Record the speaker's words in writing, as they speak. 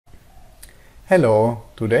Hello,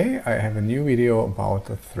 today I have a new video about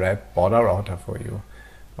the Thread BorderRouter for you.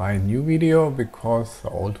 Why a new video? Because the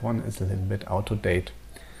old one is a little bit out of date.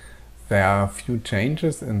 There are a few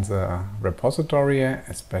changes in the repository,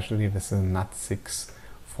 especially with the NAT6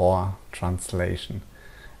 for translation.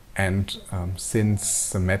 And since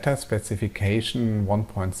the meta specification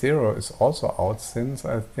 1.0 is also out since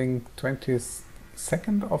I think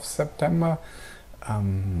 22nd of September,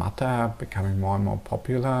 Matter becoming more and more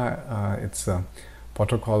popular. It's a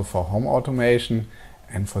protocol for home automation,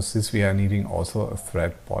 and for this we are needing also a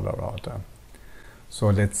Thread BorderRouter. So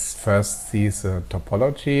let's first see the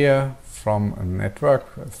topology from a network,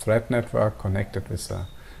 a Thread network connected with a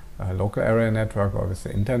local area network or with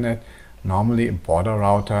the internet. Normally a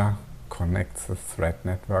BorderRouter connects the Thread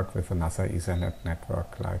network with another Ethernet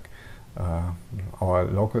network, like our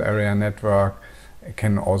local area network. It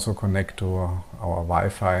can also connect to our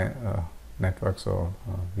Wi-Fi network, so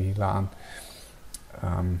VLAN.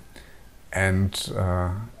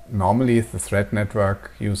 Normally the Thread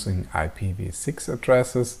network using IPv6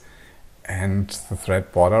 addresses, and the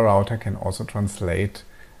Thread BorderRouter can also translate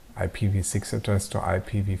IPv6 address to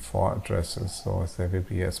IPv4 addresses. So there will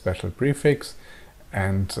be a special prefix,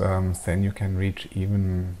 and then you can reach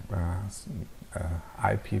even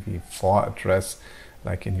IPv4 address,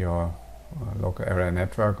 like in your local area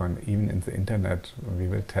network and even in the internet. We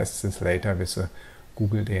will test this later with the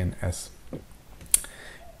Google DNS.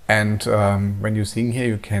 And when you're seeing here,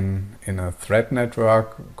 you can, in a Thread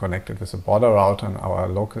network connected with a BorderRouter and our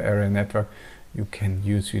local area network, you can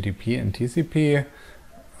use UDP and TCP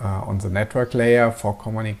on the network layer for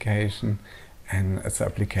communication. And at the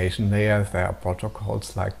application layer, there are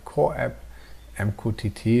protocols like CoAP,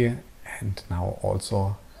 MQTT, and now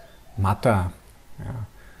also Matter. Yeah.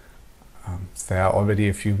 There are already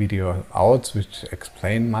a few videos out which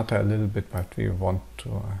explain Matter a little bit, but we want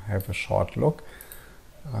to have a short look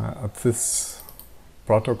at this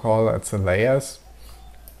protocol, at the layers.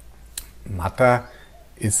 Matter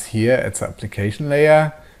is here at the application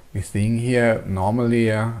layer. We're seeing here normally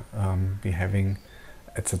we're having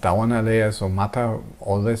at the downer layer, so Matter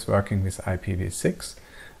always working with IPv6.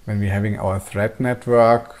 When we're having our Thread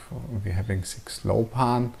network, we're having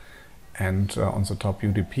 6LoWPAN. And on the top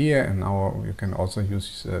UDP, and now you can also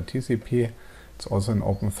use TCP. It's also an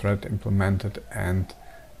OpenThread implemented, and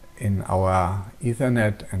in our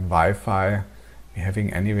Ethernet and Wi-Fi we're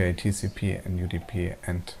having anyway TCP and UDP,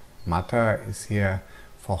 and Matter is here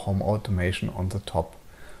for home automation on the top.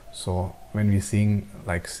 So when we're seeing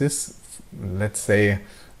like this, let's say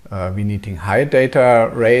we're needing high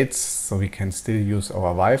data rates, so we can still use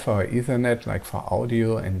our Wi-Fi or Ethernet, like for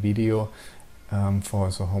audio and video, for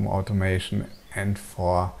the home automation, and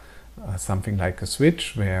for something like a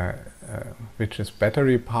switch which is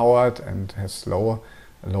battery powered and has low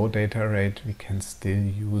data rate, we can still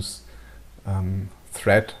use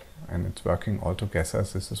Thread, and it's working all together.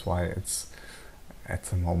 This is why it's at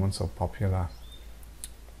the moment so popular.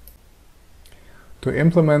 To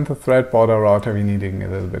implement the Thread BorderRouter, we're needing a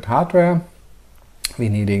little bit hardware. We're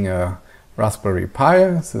needing a Raspberry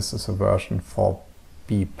Pi. This is a version 4B+.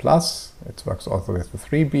 It works also with the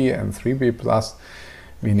 3B and 3B+.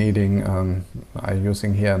 We're needing, I'm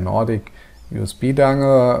using here a Nordic USB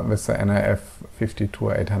dongle with the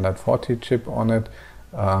nRF52840 chip on it.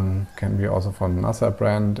 Can be also from another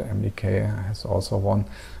brand. MDK has also one,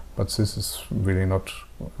 but this is really not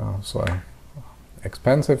so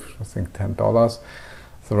expensive. I think $10.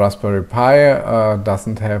 The Raspberry Pi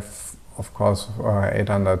doesn't have, of course,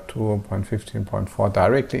 802.15.4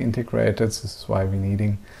 directly integrated. This is why we're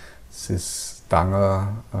needing this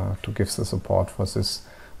dongle to give the support for this,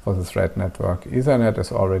 for the Thread network. Ethernet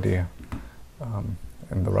is already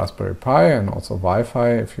in the Raspberry Pi, and also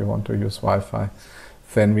Wi-Fi if you want to use Wi-Fi.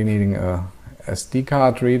 Then we're needing a SD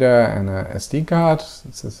card reader and a SD card.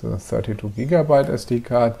 This is a 32 GB SD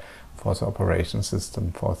card for the operation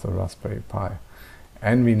system for the Raspberry Pi.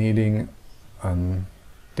 And we're needing a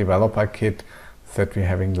developer kit that we're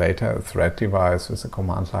having later, a Thread device with a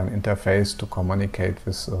command line interface to communicate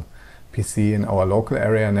with the PC in our local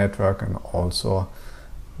area network, and also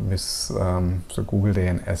with the Google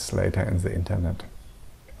DNS later in the internet.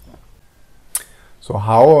 So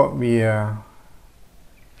how we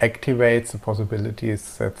activate the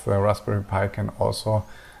possibilities that the Raspberry Pi can also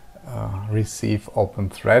receive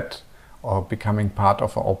OpenThread or becoming part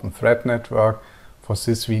of an OpenThread network. For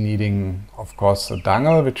this we're needing, of course, a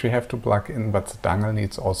dongle which we have to plug in, but the dongle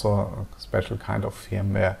needs also a special kind of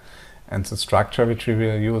firmware. And the structure which we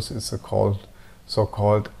will use is a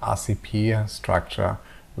so-called RCP structure,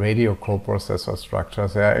 radio coprocessor structure.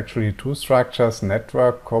 There are actually two structures,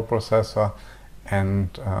 network coprocessor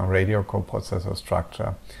and radio coprocessor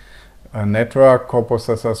structure. Network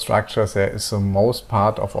coprocessor structures, there is the most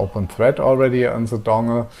part of OpenThread already on the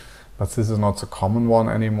dongle, but this is not the common one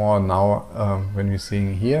anymore. Now when we're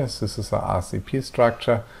seeing here, this is a RCP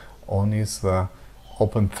structure, only the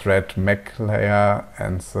OpenThread MAC layer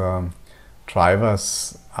and the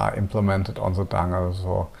drivers are implemented on the dongle.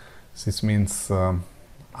 So this means the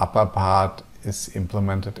upper part is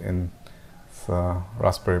implemented in the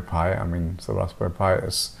Raspberry Pi. I mean, the Raspberry Pi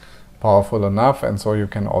is powerful enough, and so you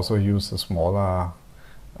can also use a smaller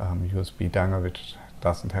USB dongle which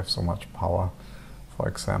doesn't have so much power, for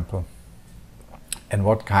example. And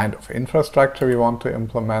what kind of infrastructure we want to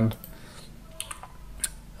implement?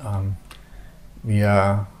 We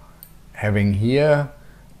are having here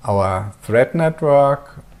our thread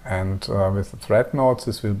network, and with the thread nodes,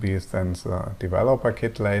 this will be then the developer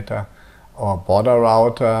kit later. Our border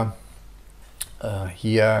router.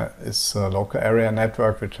 Here is a local area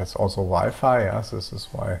network which has also Wi-Fi. Yes, this is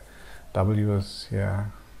why W is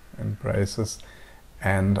here in braces.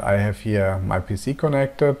 And I have here my PC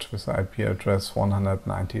connected with the IP address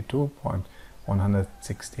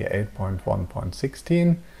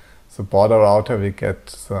 192.168.1.16. The border router will get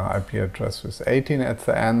the IP address with 18 at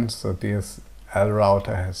the end. The DSL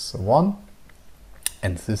router has 1.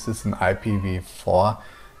 And this is an IPv4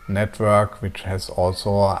 network which has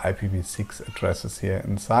also IPv6 addresses here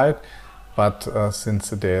inside, but since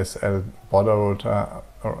the DSL border router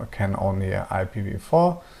can only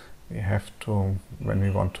IPv4, we have to, when we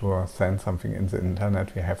want to send something in the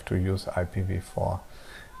internet, we have to use IPv4.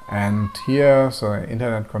 And here, so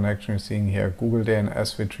internet connection, you're seeing here Google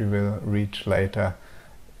DNS, which we will reach later,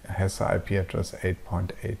 has the IP address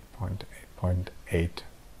 8.8.8.8.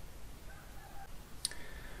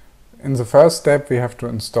 In the first step, we have to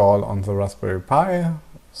install on the Raspberry Pi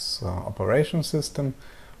the operation system.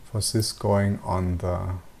 For this, going on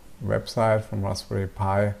the website from Raspberry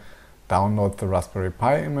Pi, download the Raspberry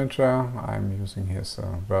Pi imager. I'm using here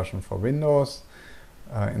the version for Windows.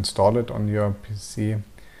 Install it on your PC,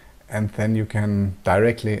 and then you can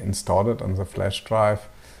directly install it on the flash drive.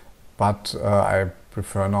 But I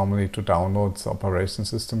prefer normally to download the operation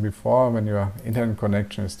system before. When your internet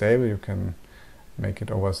connection is stable, you can make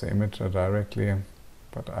it over the imager directly,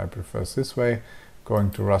 but I prefer this way.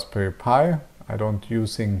 Going to Raspberry Pi, I don't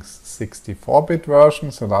using 64-bit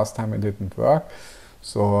version, so last time it didn't work,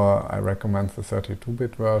 so I recommend the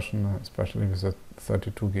 32-bit version, especially with a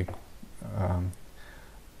 32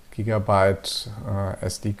 gigabyte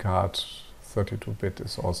SD card. 32-bit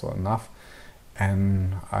is also enough,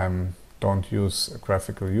 and I don't use a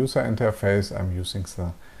graphical user interface. I'm using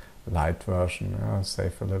the light version,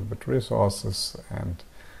 save a little bit resources, and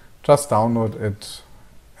just download it.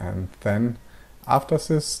 And then after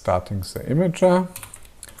this, starting the imager,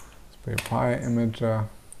 Raspberry Pi imager,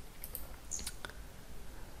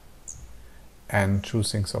 and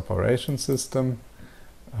choosing the operation system.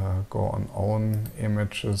 Go on own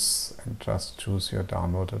images and just choose your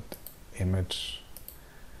downloaded image.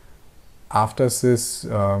 After this,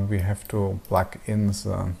 we have to plug in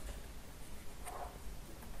the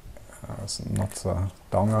not the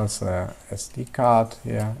dongle, the SD card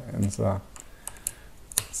here in the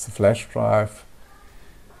flash drive,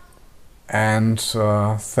 and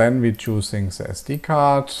then we're choosing the SD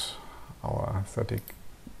card, our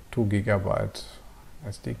 32 gigabyte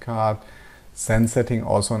SD card, then setting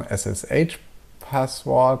also an SSH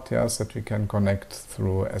password, yes, that we can connect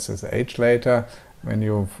through SSH later. When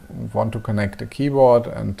you want to connect a keyboard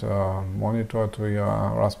and monitor to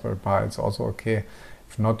your Raspberry Pi, it's also okay.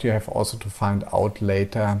 If not, you have also to find out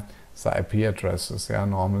later the IP addresses. Yeah,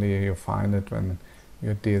 normally you find it when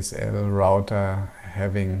your DSL router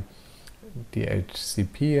having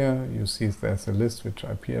DHCP. You see there's a list which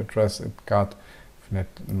IP address it got. If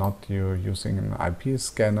not, you're using an IP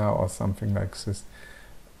scanner or something like this.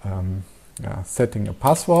 Setting a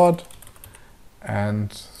password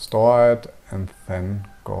and store it, and then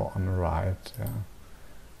go on write. Yeah.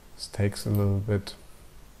 This takes a little bit.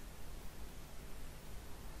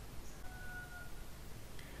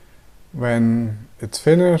 When it's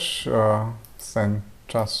finished, then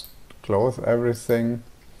just close everything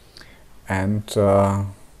and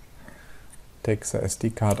take the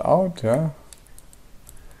SD card out, yeah.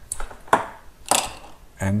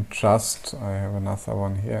 And just, I have another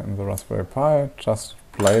one here in the Raspberry Pi, just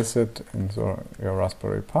place it into your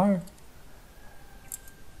Raspberry Pi.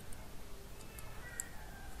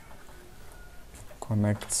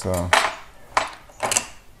 Connect the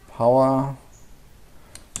power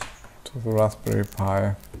to the Raspberry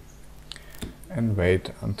Pi and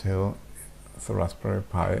wait until the Raspberry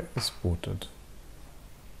Pi is booted.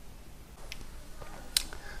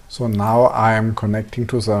 So now I'm connecting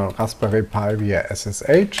to the Raspberry Pi via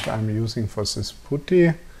SSH. I'm using for this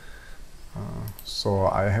PuTTY. So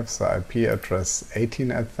I have the IP address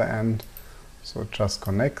 18 at the end. So just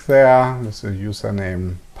connect there with the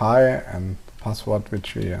username Pi and password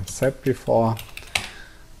which we set before.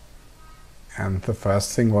 And the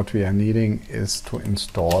first thing what we are needing is to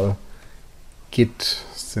install Git,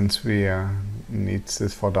 since we need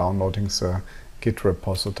this for downloading the Git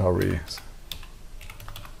repository.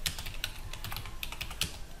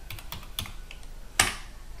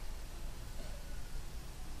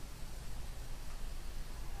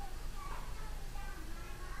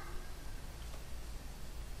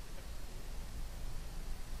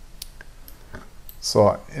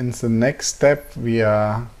 So in the next step we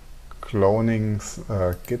are cloning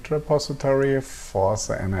Git repository for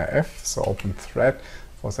the nRF, so OpenThread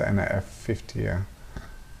for the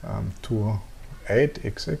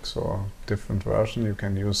nRF52840-dongle or different version. You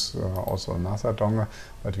can use also another dongle,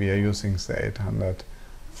 but we are using the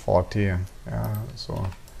 840. So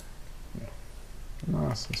no,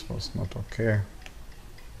 this was not okay.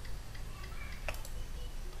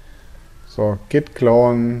 So git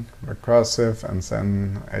clone recursive and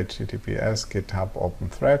then https github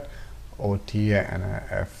openthread ot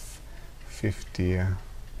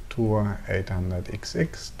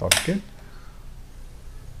nRF52840-dongle.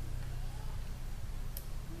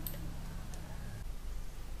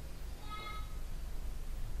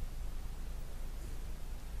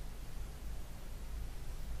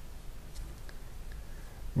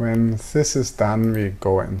 When this is done, we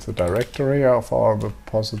go in the directory of our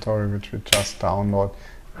repository, which we just download,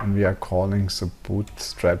 and we are calling the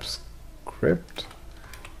bootstrap script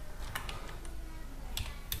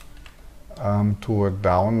to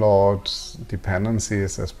download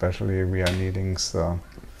dependencies. Especially we are needing the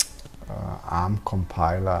ARM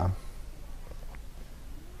compiler.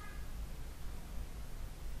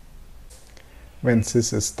 When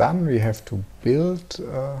this is done, we have to build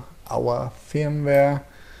our firmware,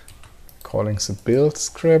 calling the build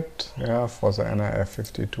script for the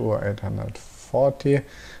nRF52840.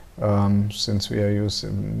 Since we are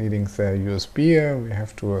needing the USB, we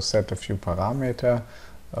have to set a few parameters.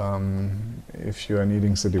 If you are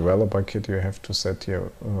needing the developer kit, you have to set here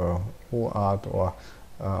UART, or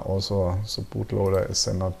also the bootloader is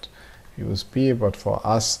not USB, but for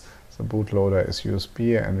us the bootloader is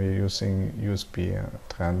USB, and we're using USB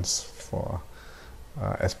trans for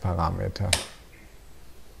as parameter.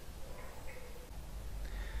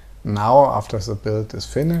 Now, after the build is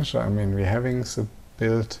finished, we're having the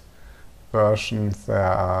build version. There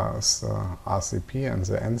are the RCP and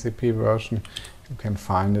the NCP version. You can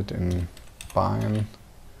find it in bin,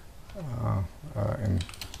 in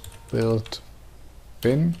build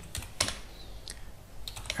bin.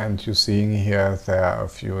 And you're seeing here there are a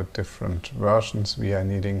few different versions. We are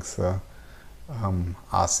needing the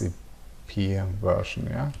RCP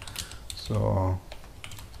version. So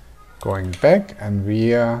going back, and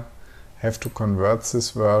we have to convert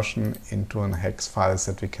this version into an hex file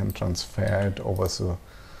that we can transfer it over the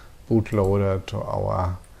bootloader to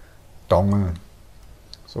our dongle.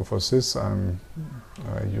 So for this I'm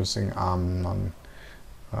using ARM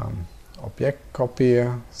non-object copy.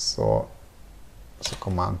 So the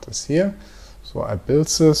command is here. So I build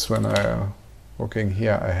this. When I'm looking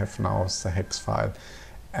here, I have now the hex file.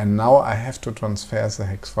 And now I have to transfer the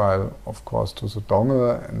hex file, of course, to the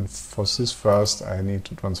dongle. And for this first, I need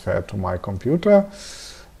to transfer it to my computer.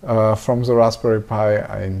 From the Raspberry Pi,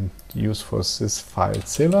 I use for this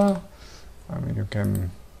FileZilla. You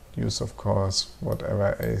can use, of course,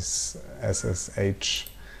 whatever is SSH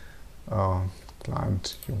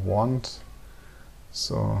client you want.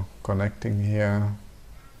 So connecting here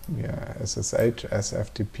via SSH,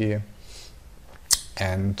 SFTP.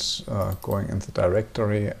 And going in the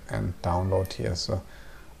directory and download here the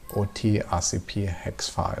OT-RCP hex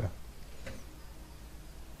file.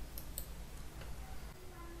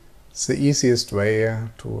 The easiest way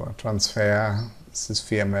to transfer this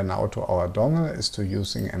firmware now to our dongle is to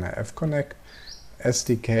using nRF Connect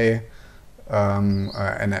SDK,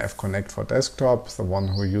 nRF Connect for desktop. The one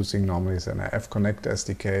who using normally is nRF Connect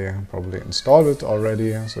SDK, probably installed it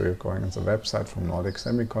already. So you're going on the website from Nordic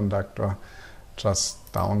Semiconductor.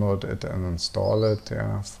 Just download it and install it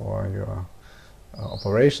for your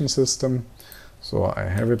operation system. So I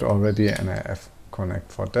have it already, nRF Connect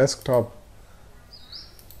for desktop.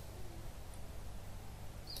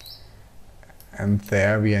 And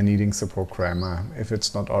there we are needing the programmer. If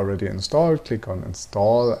it's not already installed, click on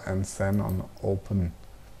install and then on open.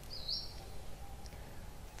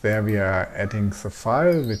 There we are adding the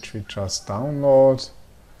file which we just download.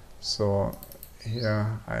 So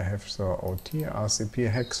here I have the OT RCP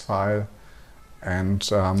hex file, and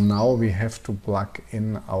now we have to plug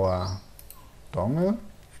in our dongle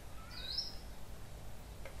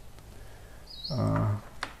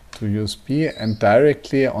to USB, and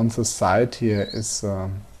directly on the side here is a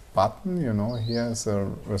button, you know, here is a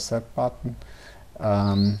reset button.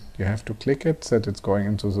 You have to click it, that it's going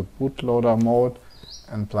into the bootloader mode,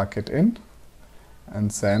 and plug it in,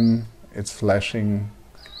 and then it's flashing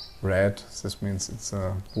red. This means it's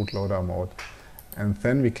a bootloader mode. And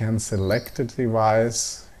then we can select the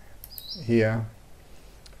device here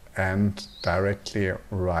and directly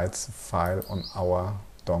write the file on our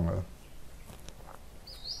dongle.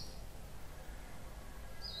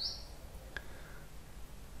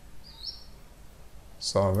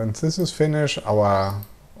 So when this is finished, our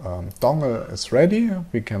dongle is ready.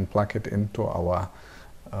 We can plug it into our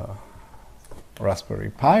Raspberry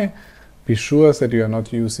Pi. Be sure that you are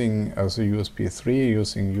not using the USB 3,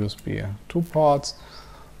 using USB 2 ports.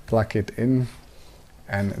 Plug it in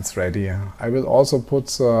and it's ready. I will also put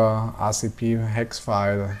the RCP hex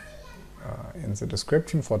file in the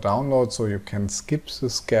description for download, so you can skip the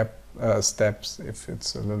steps if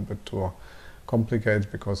it's a little bit too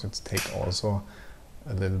complicated, because it takes also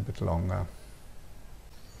a little bit longer.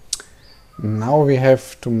 Now we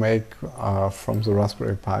have to make from the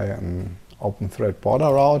Raspberry Pi an OpenThread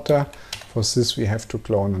BorderRouter. For this we have to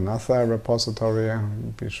clone another repository.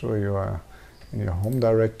 Be sure you are in your home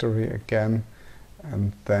directory again,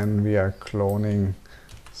 and then we are cloning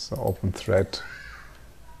the OpenThread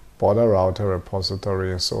BorderRouter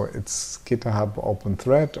repository. So it's GitHub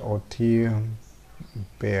OpenThread OT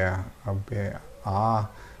BR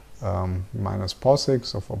minus POSIX,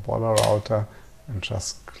 so for BorderRouter, and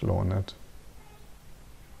just clone it.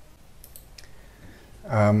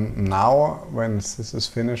 Now, when this is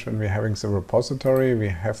finished, when we're having the repository, we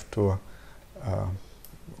have to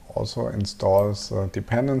also install the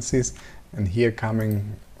dependencies, and here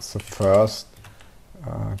coming the first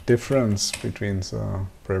difference between the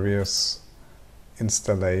previous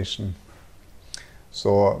installation.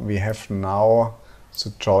 So we have now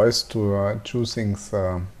the choice to choosing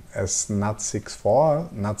the as NAT64.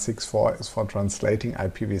 NAT64 is for translating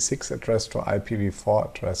IPv6 address to IPv4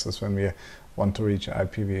 addresses when we want to reach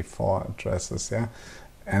IPv4 addresses, yeah.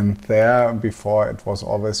 And there before it was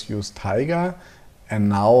always used Tiger, and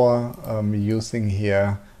now we're using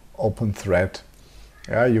here OpenThread.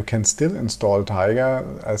 Yeah, you can still install Tiger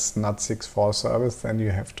as NAT64 service, then you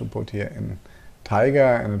have to put here in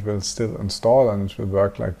Tiger and it will still install and it will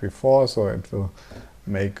work like before, so it will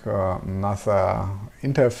make another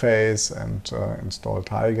interface and install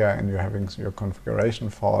Tiger, and you're having your configuration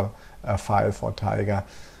file for Tiger.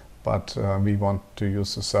 But we want to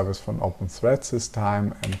use the service from OpenThread this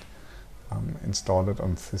time and install it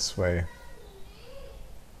on this way.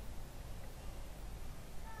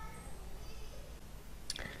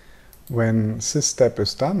 When this step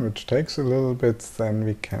is done, which takes a little bit, then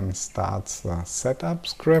we can start the setup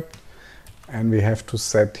script. And we have to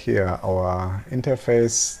set here our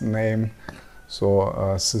interface name. So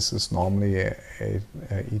this is normally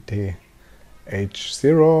ETH0.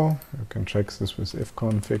 You can check this with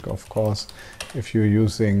ifconfig, of course. If you're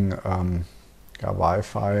using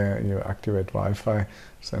Wi-Fi, you activate Wi-Fi,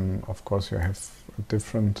 then of course you have a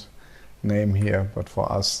different name here. But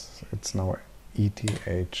for us, it's now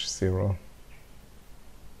ETH0.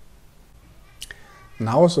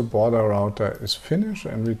 Now the BorderRouter is finished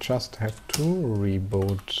and we just have to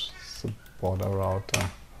reboot the BorderRouter.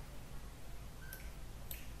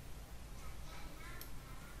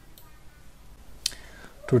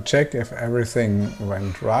 To check if everything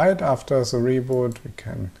went right after the reboot, we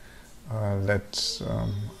can let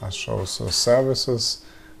us show the services,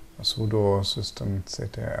 sudo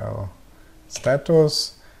systemctl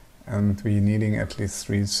status, and we're needing at least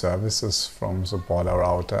 3 services from the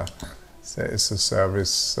BorderRouter. There is a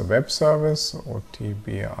service, the web service,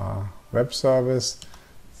 OTBR web service.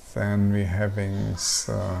 Then we're having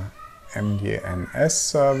the MDNS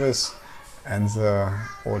service and the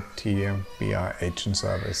OTBR agent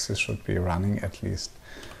service. This should be running at least.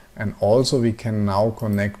 And also we can now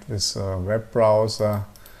connect with a web browser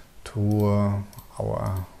to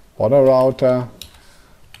our BorderRouter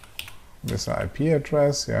with the IP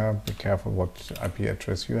address. Yeah, be careful what IP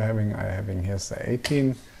address you're having. I'm having here the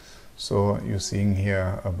 18. So you're seeing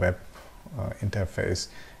here a web interface.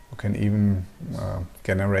 You can even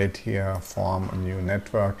generate here, form a new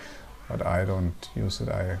network, but I don't use it.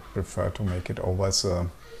 I prefer to make it over the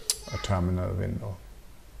terminal window.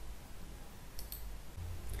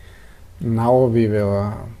 Now we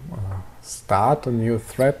will start a new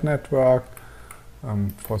thread network.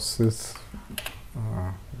 For this,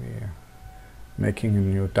 we're making a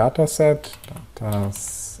new dataset.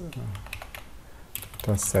 Dataset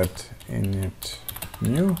init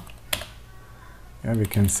new. Yeah, we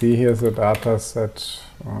can see here the dataset.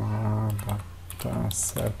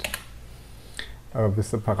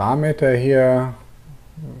 With the parameter here,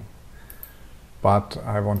 but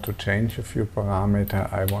I want to change a few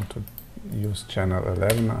parameters. I want to use channel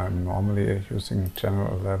 11. I'm normally using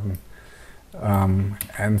channel 11,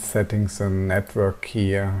 and setting the network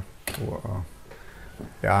key to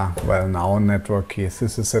well-known network key.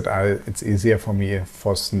 This is it. It's easier for me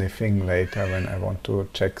for sniffing later when I want to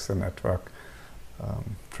check the network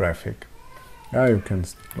traffic. Yeah, you can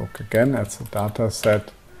look again at the data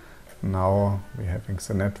set. Now we're having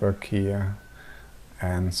the network key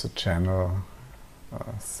and the channel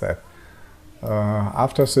set.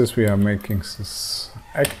 After this, we are making this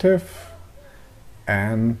active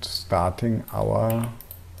and starting our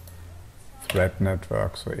thread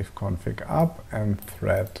network. So if config up and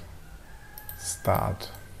thread start.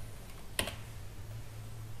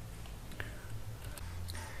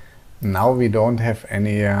 Now we don't have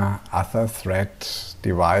any other thread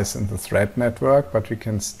device in the thread network, but we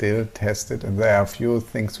can still test it, and there are a few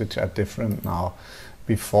things which are different now.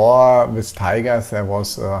 Before, with Tiger, there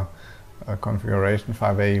was a configuration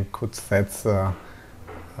file where you could set the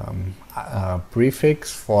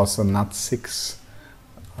prefix for the NAT6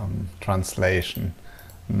 translation.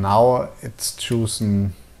 Now it's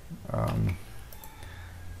chosen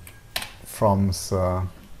from the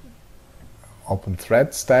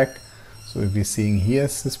OpenThread stack. So we're seeing here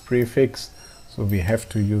is this prefix. So we have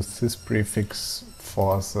to use this prefix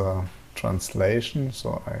for the translation.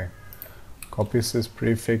 So I copy this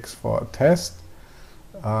prefix for a test.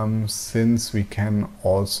 Since we can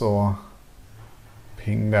also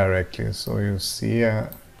ping directly. So you see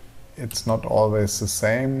it's not always the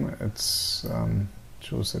same. It's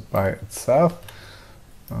choose it by itself.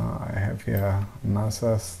 I have here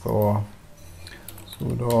another sudo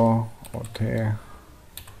ot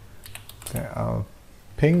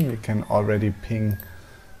ping. We can already ping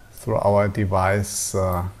through our device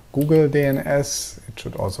Google DNS. It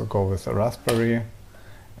should also go with the Raspberry,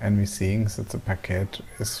 and we're seeing that the packet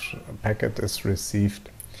is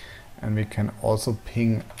received. And we can also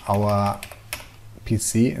ping our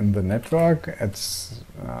PC in the network as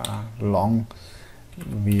long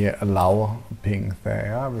we allow ping there.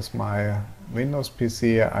 Yeah? With my Windows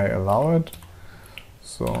PC, I allow it.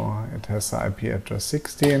 So it has the IP address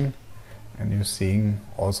 16, and you're seeing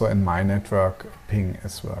also in my network ping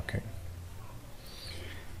is working.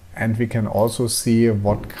 And we can also see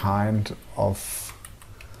what kind of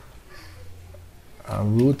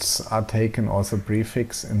routes are taken, also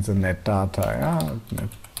prefix in the net data. Yeah? Net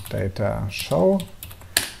data show.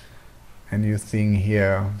 And you're seeing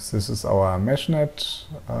here, this is our meshnet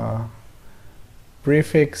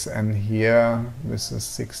prefix, and here this is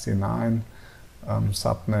 69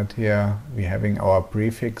 subnet. Here we're having our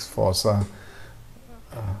prefix for the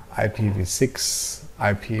IPv6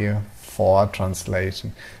 IP4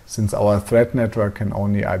 translation. Since our thread network can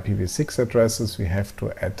only IPv6 addresses, we have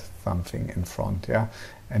to add something in front. Yeah,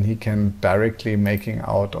 and he can directly making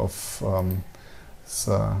out of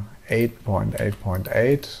the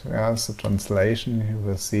 8.8.8, yeah, the translation. You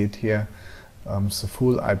will see it here. The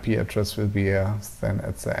full IP address will be then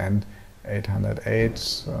at the end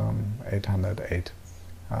 808, 808.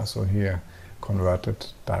 So here converted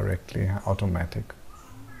directly,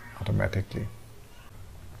 automatically.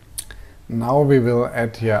 Now we will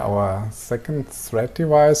add here our second thread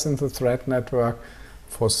device in the thread network.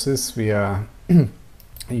 For this we are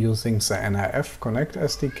using the nRF Connect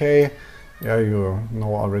SDK. Yeah, you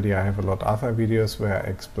know already, I have a lot of other videos where I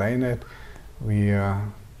explain it. We are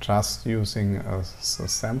just using a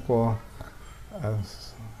sample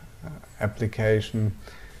application.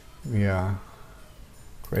 We are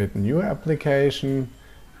create a new application,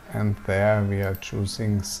 and there we are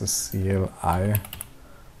choosing the CLI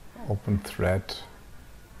OpenThread.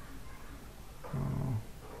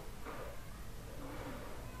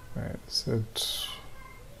 Where is it?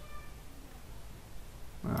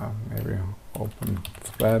 Maybe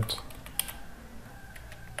OpenThread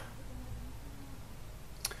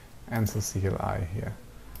and the CLI here.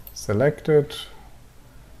 Selected,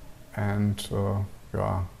 and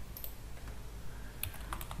yeah,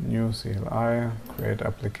 new CLI, create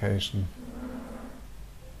application.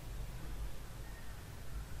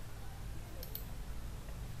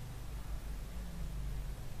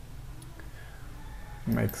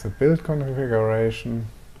 Make the build configuration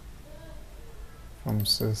from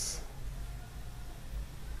this. .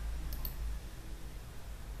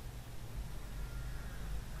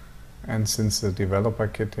 And since the developer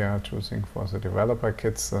kit, choosing for the developer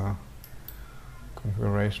kits, the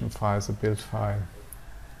configuration file, the build file.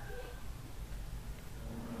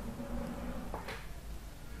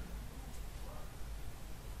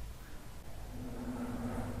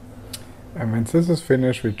 And when this is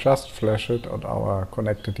finished, we just flash it on our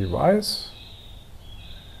connected device.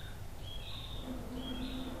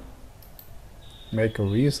 Make a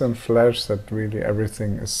recent flash that really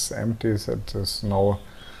everything is empty, that there's no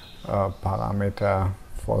parameter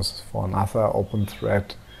for another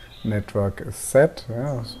OpenThread network is set,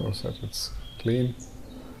 so that it's clean.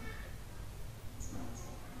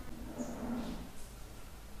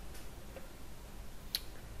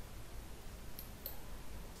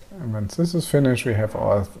 And when this is finished, we have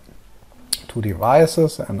our two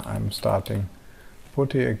devices, and I'm starting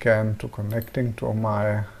PuTTY again to connecting to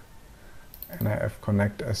my nRF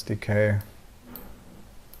Connect SDK.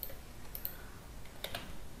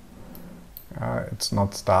 It's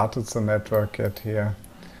not started the network yet here.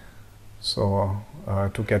 So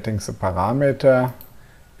to getting the parameter,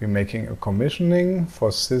 we're making a commissioning.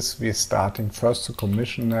 For this, we're starting first the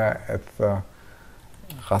commissioner at the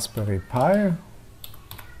Raspberry Pi.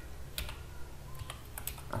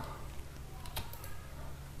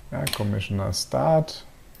 Commissioner start,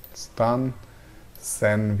 it's done.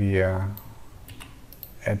 Then we are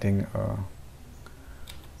adding a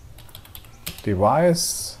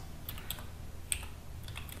device.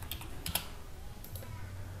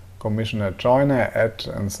 Commissioner joiner add,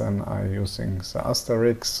 and then I'm using the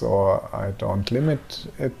asterisk, so I don't limit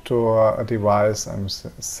it to a device. I'm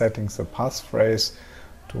setting the passphrase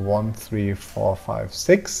to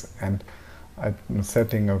 13456, and I'm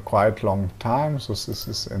setting a quite long time, so this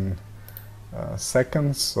is in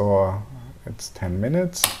seconds, so it's 10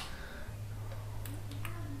 minutes.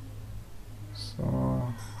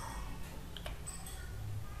 So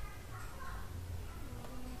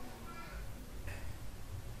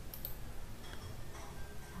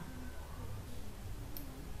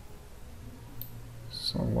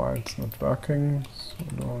why it's not working,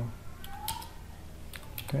 sudo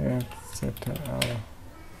dctl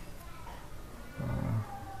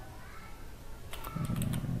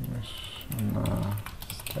commissioner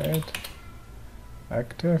state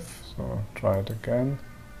active, so try it again.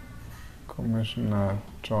 Commissioner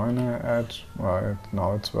joiner add, right,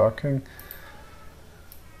 now it's working.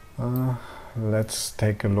 Let's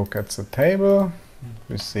take a look at the table.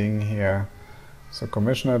 We're seeing here the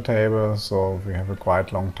commissioner table, so we have a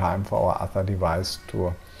quite long time for our other device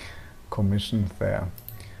to commission there.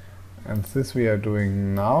 And this we are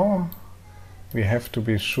doing now. We have to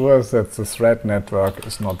be sure that the thread network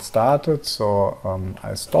is not started, so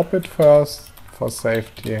I stop it first for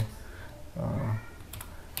safety.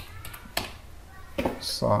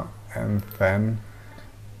 And then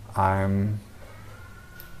I'm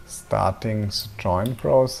starting the join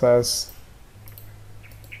process.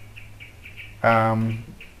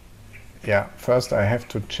 First I have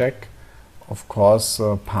to check, of course,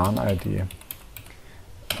 the PAN ID.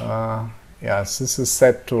 This is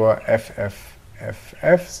set to a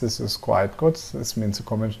FFFF. This is quite good. This means the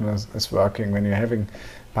commissioner is working. When you're having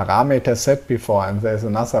parameter set before and there's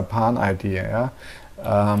another PAN ID,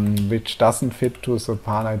 which doesn't fit to the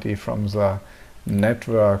PAN ID from the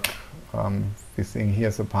network. We think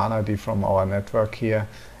here the PAN ID from our network here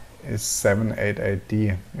is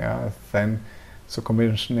 788D. Then the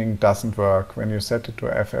commissioning doesn't work. When you set it to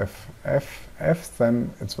FFFF,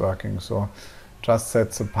 then it's working. So just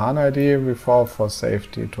set the PAN ID before for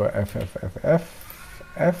safety to FFFF.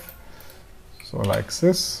 So like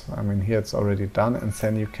this. I mean, here it's already done, and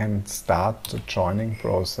then you can start the joining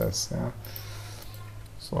process.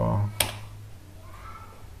 So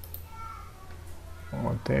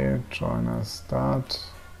OD joiner start.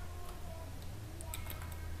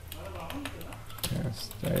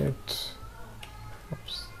 State.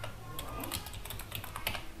 Oops.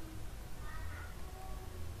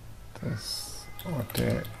 This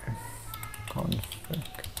OD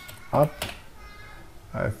config up.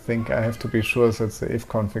 I think I have to be sure that the if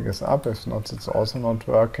config is up. If not, it's also not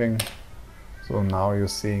working. So now you're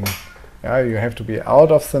seeing, you have to be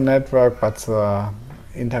out of the network, but the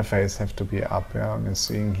interface have to be up. And you're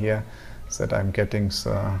seeing here that I'm getting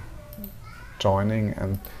the joining,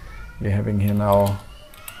 and we're having here now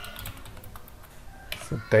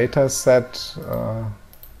the data set.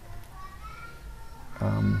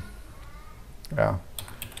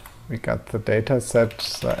 We got the data set,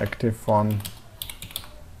 the active one,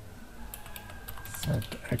 set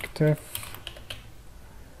active.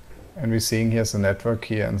 And we're seeing here the network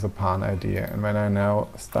here and the PAN ID. And when I now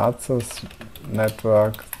start this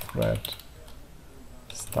network thread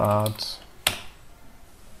start.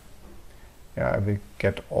 Yeah, we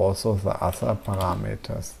get also the other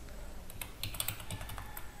parameters.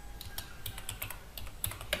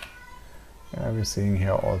 Yeah, we're seeing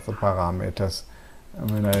here all the parameters. And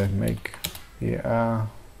when I make here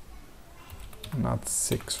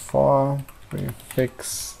NAT64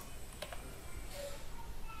 prefix,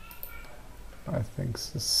 I think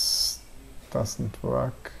this doesn't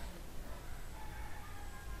work.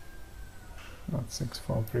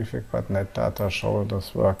 NAT64 prefix, but net data show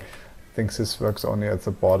does work. I think this works only at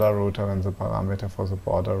the border router when the parameter for the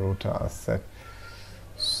border router are set.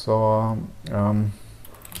 So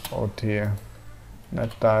OT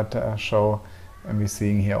net data show, and we're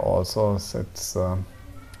seeing here also that the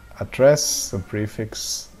address, the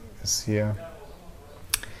prefix is here.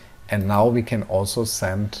 And now we can also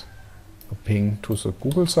send a ping to the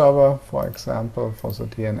Google server, for example, for the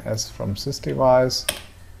DNS from this device.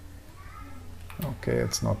 Okay,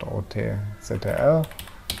 it's not OTZTL.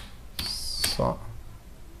 So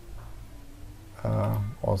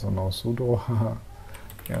also no sudo.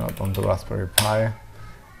 You're not on the Raspberry Pi.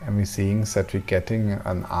 And we're seeing that we're getting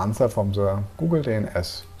an answer from the Google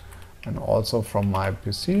DNS. And also from my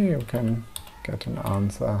PC you can get an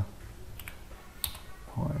answer.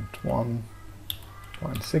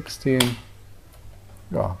 0.1.16.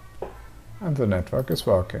 Yeah, and the network is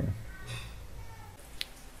working.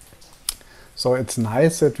 So it's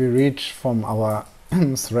nice that we reach from our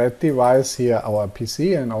Thread device here our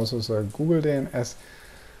PC and also the Google DNS.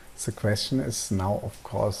 The question is now, of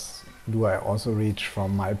course, do I also reach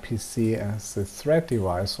from my PC as the Thread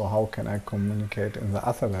device, so how can I communicate in the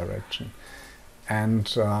other direction? And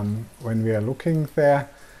when we are looking there,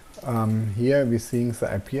 here we're seeing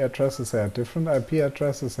the IP addresses. There are different IP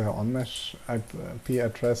addresses. There are on-mesh IP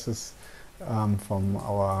addresses from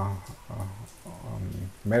our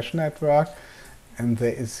mesh network. And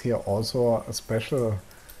there is here also a special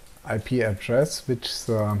IP address which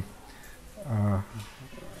the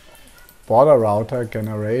border router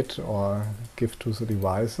generate or give to the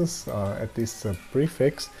devices, at least the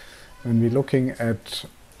prefix. When we're looking at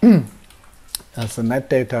as the net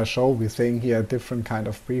data show, we're seeing here different kind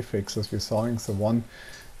of prefixes. We're showing the one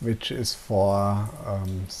which is for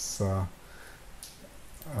the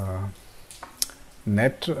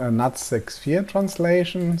NAT64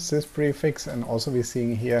 translation, this prefix, and also we're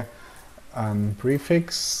seeing here a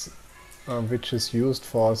prefix which is used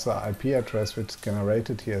for the IP address which is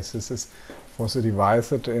generated here. This is for the device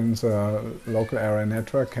that in the local area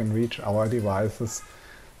network can reach our devices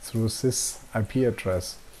through this IP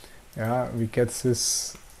address. Yeah, we get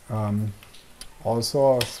this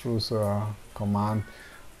also through the command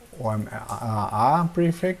OMR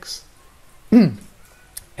prefix.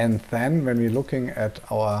 And then when we're looking at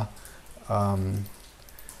our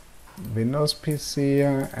Windows PC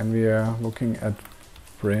and we are looking at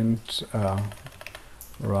print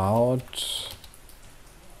route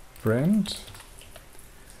print,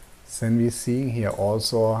 then we're seeing here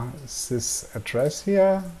also this address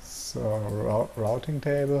here, so routing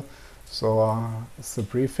table. So the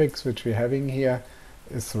prefix which we're having here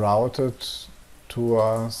is routed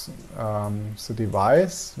to the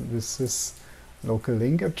device with this local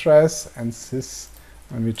link address, and this,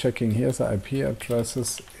 when we're checking here the IP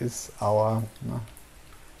addresses, is our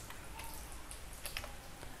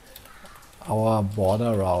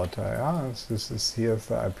border router. Yeah, this is here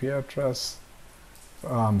the IP address.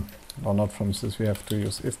 No, not from this, we have to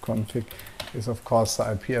use ifconfig. Is of course the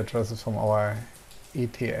IP addresses from our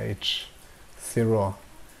ETH0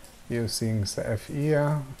 using the FE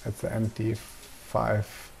at the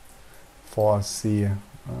MD54C,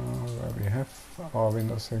 where we have our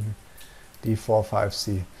Windows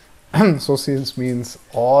D45C. So this means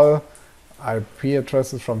all IP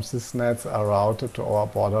addresses from sysnets are routed to our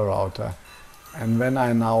border router. And when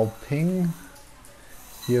I now ping,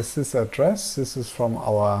 here's this address. This is from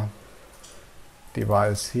our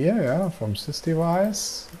device here, yeah, from this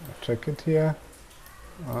device. Check it here.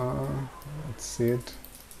 Let's see it.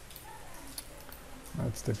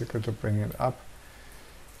 It's difficult to bring it up.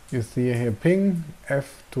 You see here ping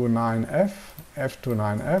F29F,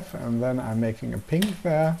 and then I'm making a ping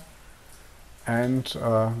there, and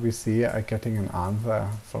we see I'm getting an answer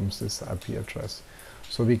from this IP address.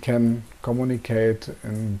 So we can communicate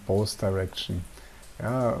in both directions.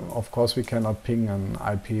 Yeah, of course we cannot ping an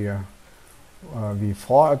IPv4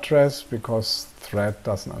 address because Thread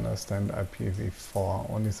doesn't understand IPv4,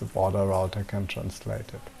 only the border router can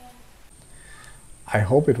translate it. I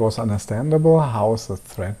hope it was understandable how the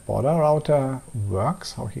Thread BorderRouter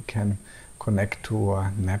works, how he can connect to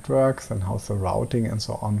networks and how the routing and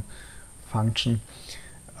so on function.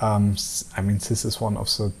 I mean, this is one of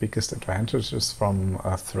the biggest advantages from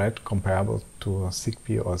a Thread comparable to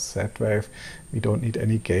Zigbee or Z-Wave. We don't need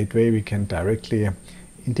any gateway. We can directly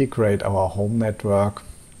integrate our home network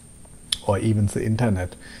or even the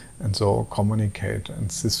internet and so communicate. And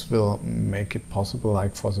this will make it possible,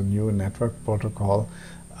 like for the new network protocol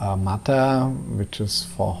MATA, which is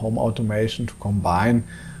for home automation, to combine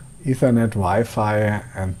Ethernet, Wi-Fi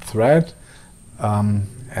and Thread,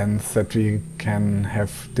 and that we can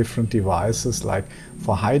have different devices. Like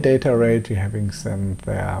for high data rate, we're having then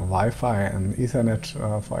their Wi-Fi and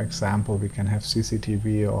Ethernet, for example. We can have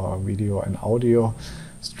CCTV or video and audio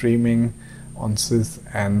streaming on this,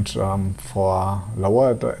 and for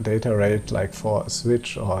lower data rate, like for a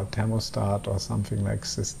switch or a thermostat or something like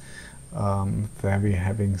this, there we're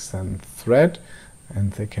having then Thread,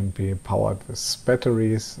 and they can be powered with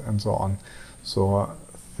batteries and so on. So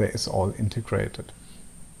there is all integrated.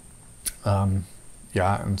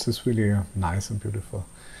 Yeah, and this is really nice and beautiful.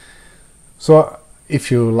 So if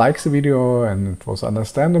you like the video and it was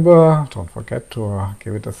understandable, don't forget to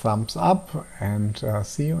give it a thumbs up, and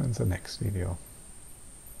see you in the next video.